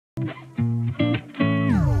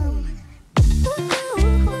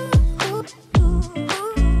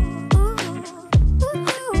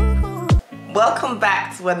Welcome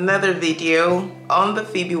back to another video on the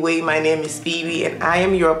Phoebe way. My name is Phoebe and I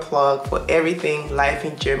am your plug for everything life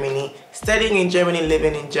in Germany, studying in Germany,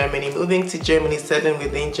 living in Germany, moving to Germany, settling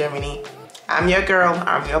within Germany. I'm your girl,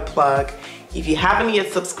 I'm your plug. If you haven't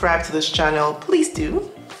yet subscribed to this channel, please do.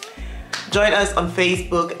 Join us on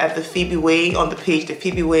Facebook at the Phoebe way, on the page the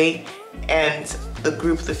Phoebe way, and the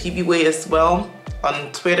group the Phoebe way as well.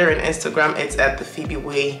 On Twitter and Instagram, it's at the Phoebe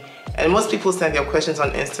way. And most people send their questions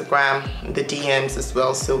on Instagram, the DMs as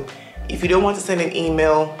well. So if you don't want to send an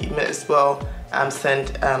email, you may as well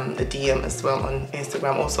send a DM as well on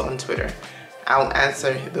Instagram, also on Twitter. I'll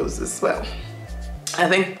answer those as well. I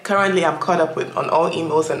think currently I'm caught up on all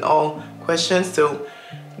emails and all questions. So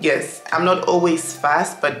yes, I'm not always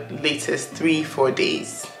fast, but latest 3-4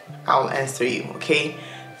 days, I'll answer you, okay?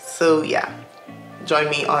 So yeah, join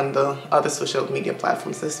me on the other social media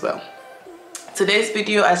platforms as well. Today's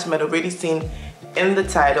video, as you might have already seen in the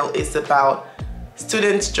title, is about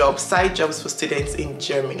student jobs, side jobs for students in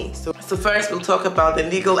Germany. So first we'll talk about the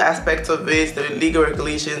legal aspects of it, the legal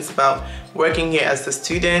regulations about working here as a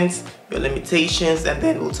student, your limitations, and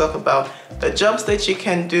then we'll talk about the jobs that you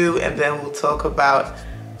can do, and then we'll talk about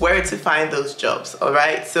where to find those jobs, all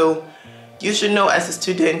right? So you should know as a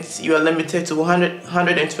student, you are limited to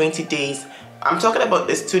 120 days. I'm talking about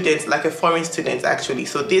the students, like a foreign student actually.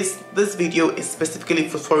 So this video is specifically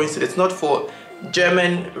for foreign students, not for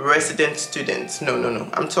German resident students. No.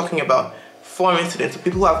 I'm talking about foreign students, so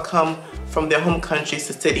people who have come from their home countries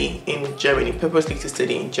to study in Germany, purposely to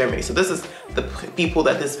study in Germany. So this is the people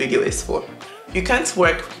that this video is for. You can't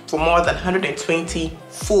work for more than 120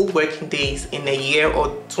 full working days in a year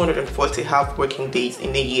or 240 half working days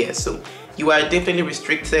in a year. So you are definitely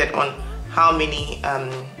restricted on how many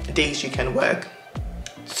days you can work.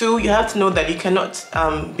 2, you have to know that you cannot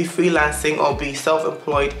be freelancing or be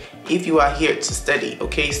self-employed if you are here to study,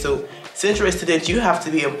 okay? So since you're a student, you have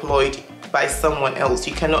to be employed by someone else.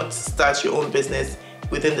 You cannot start your own business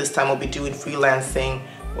within this time or be doing freelancing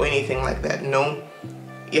or anything like that. No,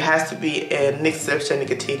 it has to be a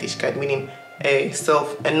nicht-selbstständige Tätigkeit, meaning a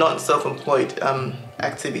not self-employed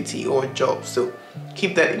activity or job. So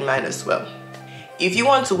keep that in mind as well. If you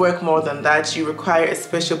want to work more than that, you require a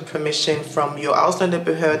special permission from your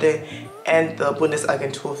Ausländerbehörde and the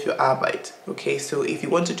Bundesagentur für Arbeit. Okay, so if you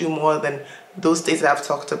want to do more than those days that I've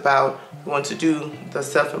talked about, you want to do the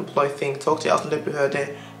self-employed thing, talk to your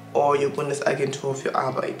Ausländerbehörde or your Bundesagentur für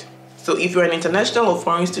Arbeit. So if you're an international or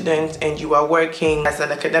foreign student and you are working as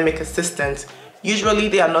an academic assistant, usually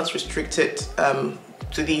they are not restricted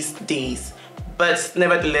to these days. But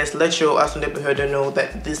nevertheless, let your Ausländerbehörde know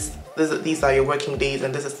that these are your working days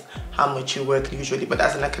and this is how much you work usually. But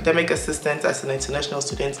as an academic assistant, as an international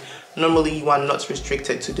student, normally you are not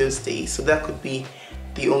restricted to those days. So that could be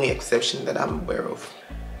the only exception that I'm aware of.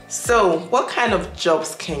 So what kind of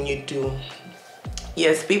jobs can you do?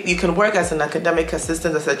 Yes, you can work as an academic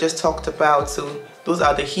assistant, as I just talked about. So those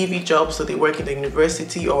are the heavy jobs. So they work in the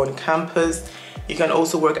university or on campus. You can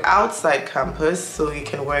also work outside campus. So you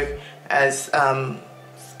can work as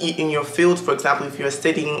in your field. For example, if you're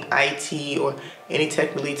studying IT or any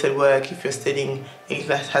tech related work, if you're studying anything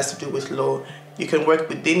that has to do with law, you can work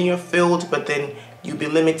within your field, but then you'll be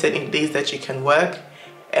limited in days that you can work,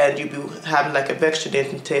 and you'll be having like a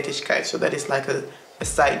Werkstudententätigkeit. So that is like a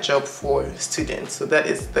side job for students. So that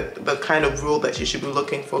is the kind of role that you should be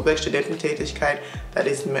looking for, Werkstudententätigkeit, that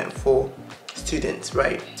is meant for students,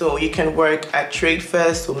 right? So you can work at trade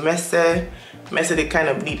fairs, so Messe, they kind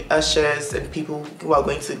of need ushers and people who are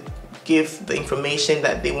going to give the information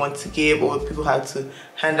that they want to give, or people have to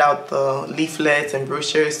hand out the leaflets and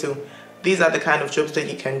brochures. So these are the kind of jobs that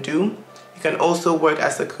you can do. You can also work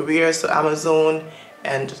as a courier, so Amazon,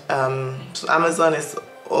 and so Amazon is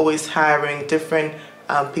always hiring different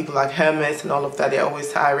people like Hermes and all of that. They're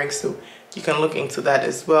always hiring, so you can look into that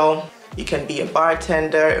as well. You can be a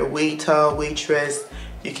bartender, a waiter, waitress.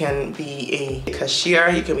 You can be a cashier.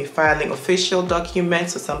 You can be filing official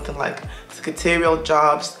documents or something like secretarial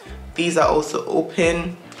jobs. These are also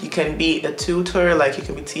open. You can be a tutor, like you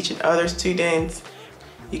can be teaching other students.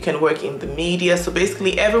 You can work in the media. So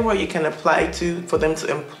basically everywhere you can apply to for them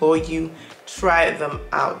to employ you, try them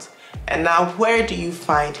out. And now, where do you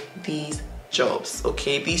find these jobs?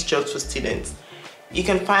 Okay, these jobs for students. You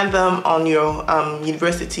can find them on your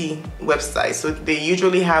university website. So they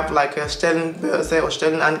usually have like a Stellenbörse or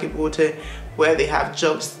Stellenangebote, where they have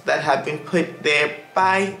jobs that have been put there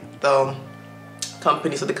by the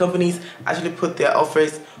company. So the companies actually put their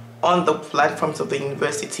offers on the platforms of the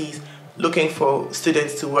universities, looking for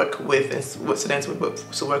students to work with and students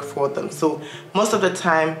to work for them. So most of the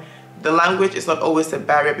time, the language is not always a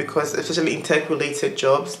barrier, because especially in tech related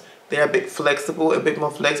jobs, they're a bit flexible, a bit more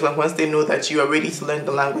flexible. And once they know that you are ready to learn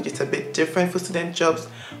the language, it's a bit different for student jobs.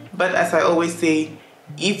 But as I always say,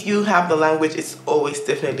 if you have the language, it's always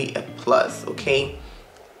definitely a plus, okay?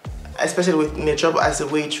 Especially with a job as a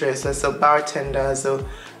waitress, as a bartender. So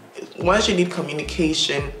once you need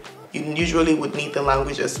communication, you usually would need the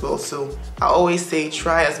language as well. So I always say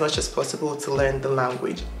try as much as possible to learn the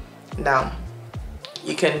language. Now,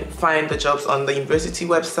 you can find the jobs on the university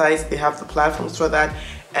websites. They have the platforms for that.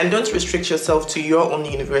 And don't restrict yourself to your own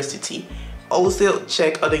university. Also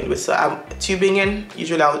check other universities. So Tübingen,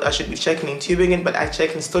 usually I should be checking in Tübingen, but I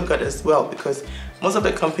check in Stuttgart as well, because more of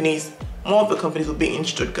the companies will be in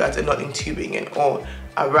Stuttgart and not in Tübingen or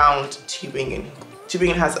around Tübingen.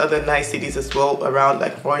 Tübingen has other nice cities as well around,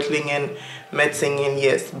 like Reutlingen, Metzingen,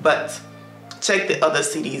 yes, but check the other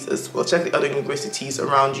cities as well. Check the other universities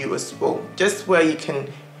around you as well, just where you can,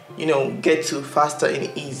 you know, get to faster and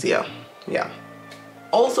easier. Yeah.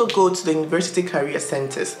 Also go to the university career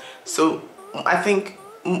centers. So I think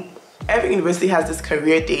every university has this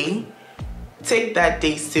career day. Take that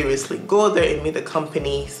day seriously. Go there and meet the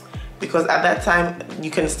companies, because at that time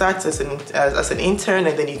you can start as an intern,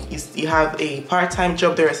 and then you have a part-time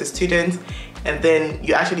job there as a student, and then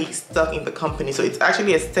you're actually stuck in the company. So it's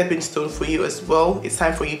actually a stepping stone for you as well. It's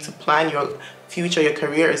time for you to plan your future, your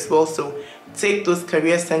career as well. So take those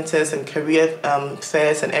career centers and career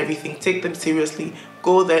fairs and everything, take them seriously.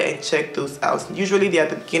 Go there and check those out. Usually they're at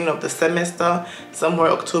the beginning of the semester, somewhere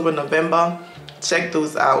October, November. Check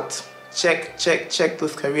those out. Check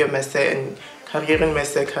those career messe and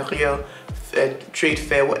Karrierenmesse, career trade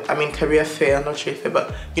fair. Career fair, not trade fair,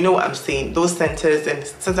 but you know what I'm saying. Those centers, and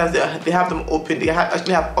sometimes they have them open. They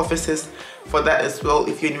actually have offices for that as well.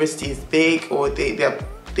 If your university is big, or they're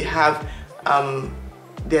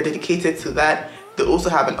dedicated to that, they also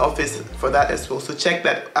have an office for that as well. So check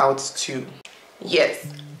that out too. Yes,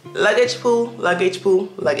 luggage pool, luggage pool,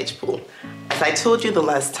 luggage pool. As I told you the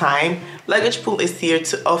last time, Luggage Pool is here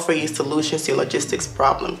to offer you solutions to your logistics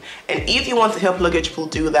problem. And if you want to help Luggage Pool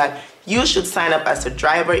do that, you should sign up as a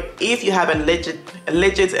driver. If you have a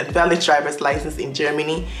legit and valid driver's license in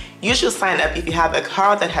Germany, you should sign up if you have a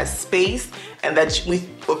car that has space, and that,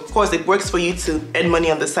 of course, it works for you to earn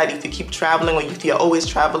money on the side if you keep traveling, or if you're always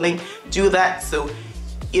traveling, do that. So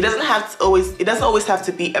it doesn't always have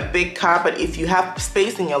to be a big car, but if you have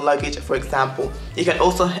space in your luggage, for example, you can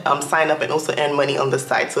also sign up and also earn money on the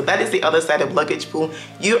side. So that is the other side of Luggage Pool.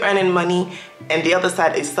 You're earning money, and the other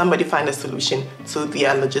side is somebody find a solution to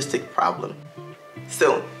their logistic problem.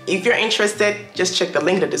 So if you're interested, just check the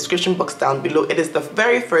link in the description box down below. It is the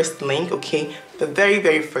very first link, okay? The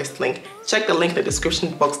very first link. Check the link in the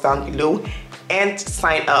description box down below and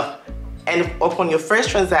sign up. And upon your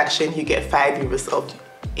first transaction, you get €5 off.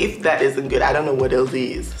 If that isn't good, I don't know what else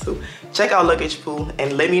is. So check out Luggage Pool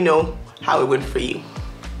and let me know how it went for you.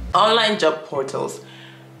 Online job portals.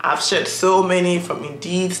 I've shared so many, from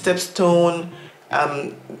Indeed, Stepstone.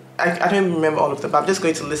 I don't even remember all of them, but I'm just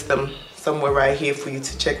going to list them somewhere right here for you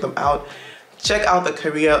to check them out. Check out the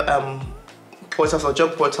career portals or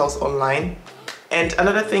job portals online. And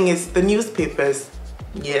another thing is the newspapers.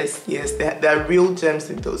 Yes, there are real gems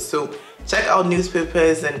in those. So check out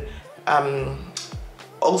newspapers, and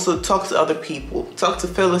also talk to other people. Talk to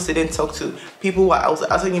fellow students, talk to people who are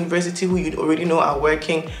outside university who you already know are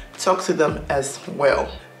working. Talk to them as well.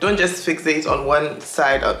 Don't just fixate on one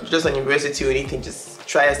side, or just on university or anything. Just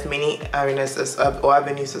try as many arenas or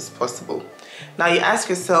avenues as possible. Now you ask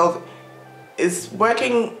yourself, is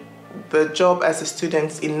working the job as a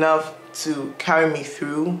student enough to carry me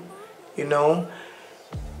through? You know,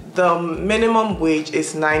 the minimum wage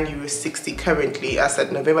is €9.60 currently, as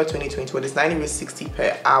at November 2021. It's €9.60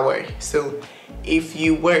 per hour. So if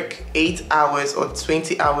you work 8 hours or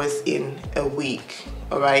 20 hours in a week,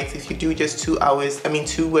 all right, if you do just 2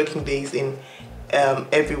 working days in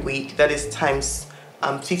every week, that is times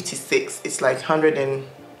 56. It's like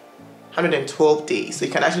 112 days. So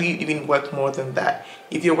you can actually even work more than that.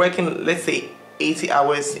 If you're working, let's say, 80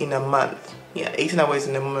 hours in a month, 18 hours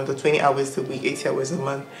in a month, or 20 hours a week, 80 hours a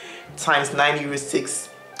month, times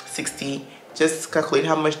 €9.60. Just calculate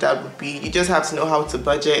how much that would be. You just have to know how to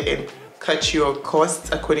budget and cut your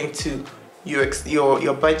costs according to your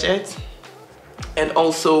budget. And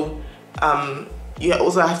also, you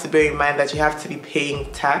also have to bear in mind that you have to be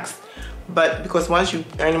paying tax. But because once you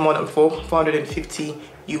earn more than 450,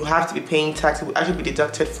 you have to be paying tax. It will actually be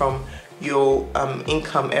deducted from your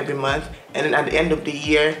income every month, and then at the end of the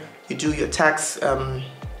year you do your tax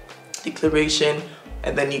declaration,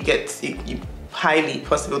 and then you highly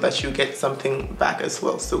possible that you get something back as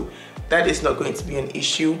well. So that is not going to be an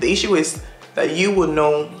issue. The issue is that you will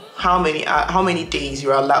know how many days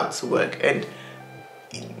you're allowed to work, and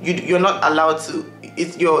you're not allowed to,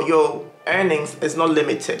 it's your earnings is not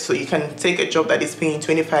limited. So you can take a job that is paying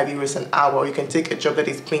 25 euros an hour, or you can take a job that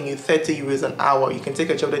is paying you 30 euros an hour, you can take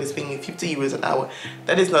a job that is paying you 50 euros an hour.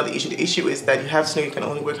 That is not the issue. The issue is that you have to know you can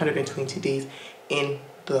only work 120 days in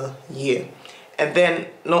the year. And then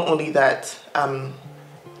not only that,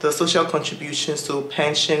 the social contributions, so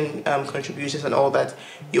pension contributions and all that,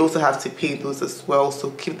 you also have to pay those as well,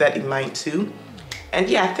 so keep that in mind too. And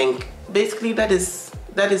yeah, I think basically that is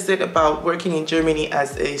it about working in Germany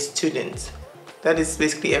as a student. That is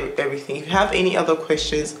basically everything. If you have any other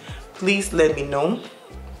questions, please let me know.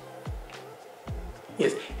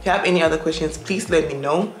 Yes, if you have any other questions, please let me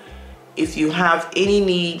know. If you have any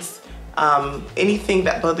needs, anything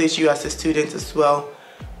that bothers you as a student as well,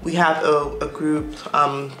 we have a group,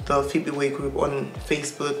 the Phoebe Way group on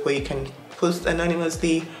Facebook, where you can post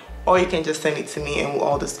anonymously, or you can just send it to me and we'll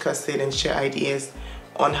all discuss it and share ideas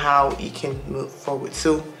on how you can move forward.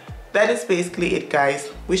 So that is basically it,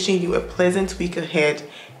 guys. Wishing you a pleasant week ahead,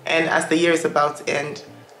 and as the year is about to end,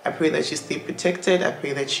 I pray that you stay protected. I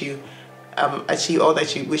pray that you achieve all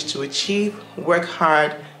that you wish to achieve. Work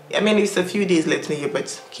hard. I mean, it's a few days left in the year,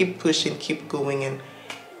 but keep pushing, keep going, and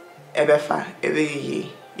ebefa,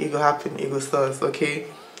 it will happen, it will start, okay?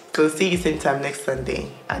 So see you same time next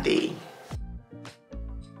Sunday. Ade.